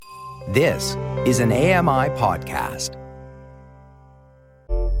This is an AMI podcast.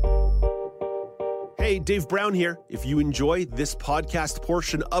 Hey, Dave Brown here. If you enjoy this podcast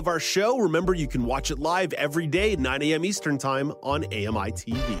portion of our show, remember you can watch it live every day at 9 a.m. Eastern Time on AMI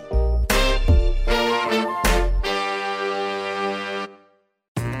TV.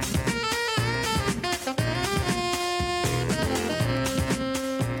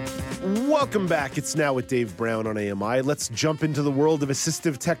 Welcome back. It's Now with Dave Brown on AMI. Let's jump into the world of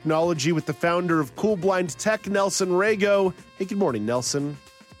assistive technology with the founder of Cool Blind Tech, Nelson Rago. Hey, good morning, Nelson.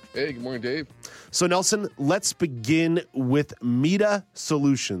 Hey, good morning, Dave. So, Nelson, let's begin with MITA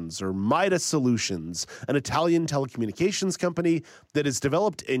Solutions, an Italian telecommunications company that has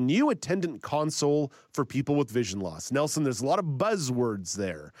developed a new attendant console for people with vision loss. Nelson, there's a lot of buzzwords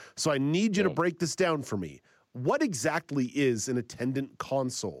there, so I need you to break this down for me. What exactly is an attendant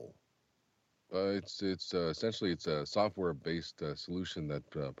console? It's essentially a software-based solution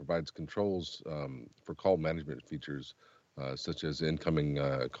that provides controls for call management features, such as incoming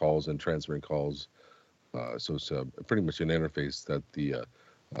calls and transferring calls. So it's pretty much an interface that the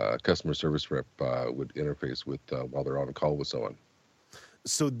customer service rep would interface with while they're on a call with someone.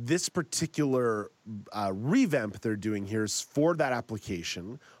 So this particular revamp they're doing here is for that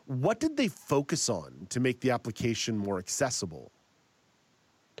application. What did they focus on to make the application more accessible?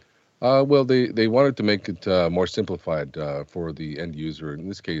 Well, they wanted to make it more simplified for the end user. In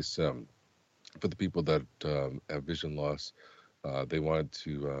this case, for the people that have vision loss, they wanted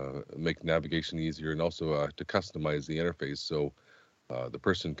to make navigation easier and also to customize the interface so the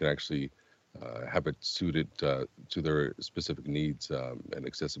person can actually have it suited to their specific needs and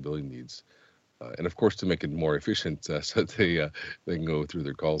accessibility needs. And of course, to make it more efficient so that they can go through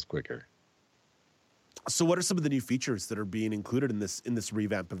their calls quicker. So what are some of the new features that are being included in this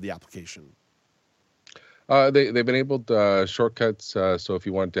revamp of the application? They've enabled shortcuts. So if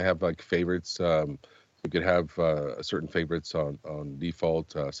you want to have like favorites, you could have certain favorites on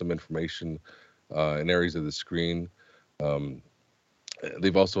default, some information in areas of the screen.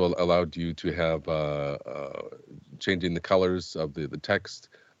 They've also allowed you to have changing the colors of the text,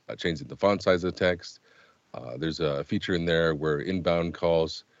 changing the font size of the text. There's a feature in there where inbound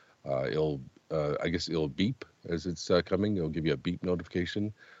calls, it'll beep as it's coming. It'll give you a beep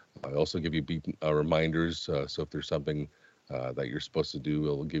notification. It'll also give you beep reminders. So if there's something that you're supposed to do,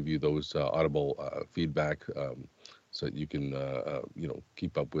 it'll give you those audible feedback so that you can,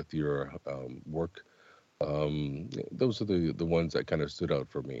 keep up with your work. Those are the ones that kind of stood out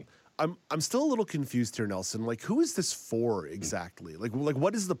for me. I'm still a little confused here, Nelson. Like, who is this for exactly? Like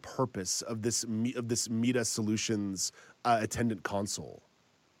what is the purpose of this MITA Solutions attendant console?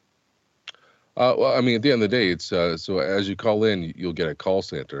 Well, I mean, at the end of the day, it's so as you call in, you'll get a call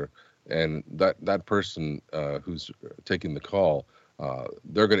center, and that person who's taking the call,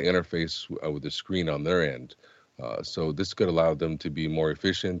 they're going to interface with the screen on their end. So this could allow them to be more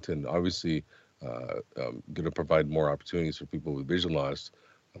efficient, and obviously going to provide more opportunities for people with vision loss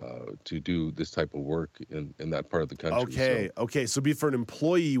to do this type of work in that part of the country. Okay. So be for an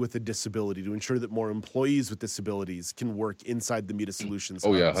employee with a disability to ensure that more employees with disabilities can work inside the MITA Solutions.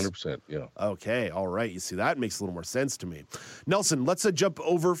 Oh, yeah, 100%. Yeah. Okay. All right. You see, that makes a little more sense to me. Nelson, let's jump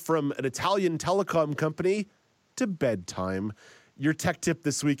over from an Italian telecom company to bedtime. Your tech tip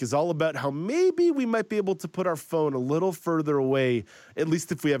this week is all about how maybe we might be able to put our phone a little further away, at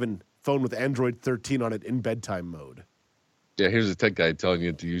least if we have a phone with Android 13 on it in bedtime mode. Yeah, here's a tech guy telling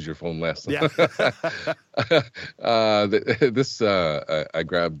you to use your phone less. Yeah. I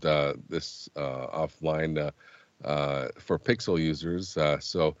grabbed this offline for Pixel users.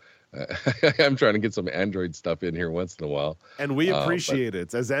 So I'm trying to get some Android stuff in here once in a while. And we appreciate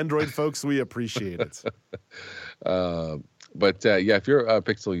it. As Android folks, we appreciate it. If you're a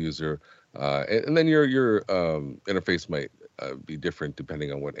Pixel user, and then your interface might be different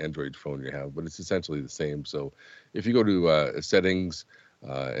depending on what Android phone you have, but it's essentially the same. So if you go to settings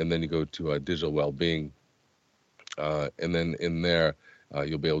and then you go to digital well-being, and then in there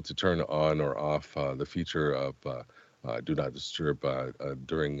you'll be able to turn on or off the feature of do not disturb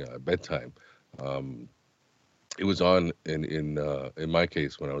during bedtime. It was on in my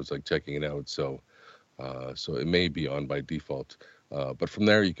case when I was like checking it out, so it may be on by default. But from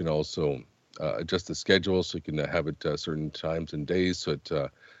there you can also adjust the schedule so you can have it certain times and days, so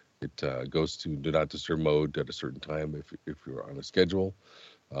it goes to do not disturb mode at a certain time if you're on a schedule.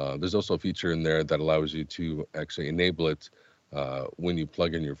 There's also a feature in there that allows you to actually enable it when you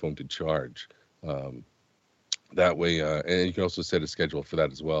plug in your phone to charge. That way, and you can also set a schedule for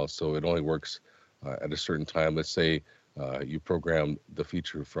that as well. So it only works at a certain time. Let's say you program the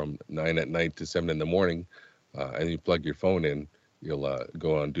feature from 9 at night to 7 in the morning, and you plug your phone in. you'll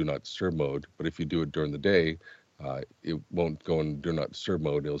go on do not disturb mode. But if you do it during the day, it won't go in do not disturb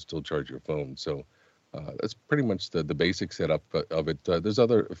mode. It'll still charge your phone. So that's pretty much the basic setup of it. There's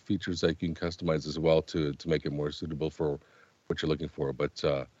other features that you can customize as well to make it more suitable for what you're looking for. But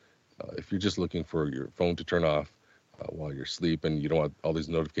if you're just looking for your phone to turn off while you're asleep and you don't want all these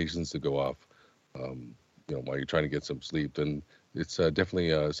notifications to go off, while you're trying to get some sleep, then it's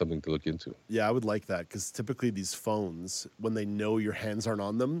definitely something to look into. Yeah, I would like that, because typically these phones, when they know your hands aren't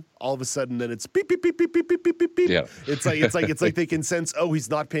on them, all of a sudden then it's beep beep beep beep beep beep beep beep beep. Yeah. It's like they can sense, oh, he's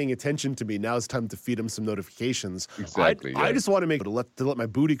not paying attention to me. Now it's time to feed him some notifications. Exactly. I just want to make it to let my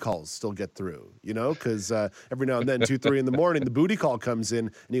booty calls still get through, because every now and then, 2, 3 in the morning, the booty call comes in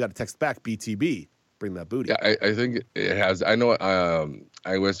and you got to text back BTB. Bring that booty. Yeah, I think it has. I know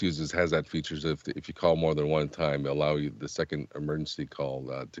iOS users has that feature. If you call more than one time, it'll allow you the second emergency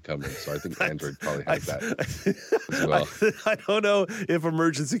call to come in. So I think Android probably has that as well. I don't know if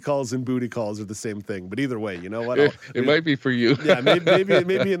emergency calls and booty calls are the same thing, but either way, you know what? It might be for you. Yeah,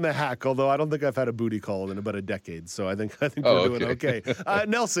 maybe in the hack. Although I don't think I've had a booty call in about a decade, so I think we're doing okay.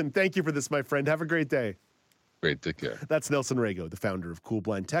 Nelson, thank you for this, my friend. Have a great day. Great, take care. That's Nelson Rago, the founder of Cool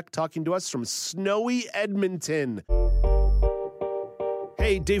Blend Tech, talking to us from snowy Edmonton.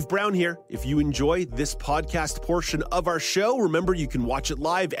 Hey, Dave Brown here. If you enjoy this podcast portion of our show, remember you can watch it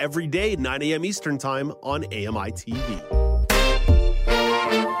live every day at 9 a.m. Eastern Time on AMI TV.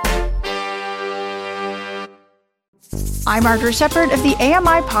 I'm Margaret Shepard of the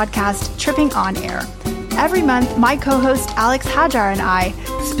AMI podcast, Tripping On Air. Every month, my co-host Alex Hajar and I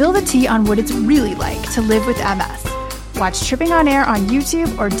spill the tea on what it's really like to live with MS. Watch Tripping On Air on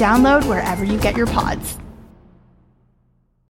YouTube or download wherever you get your pods.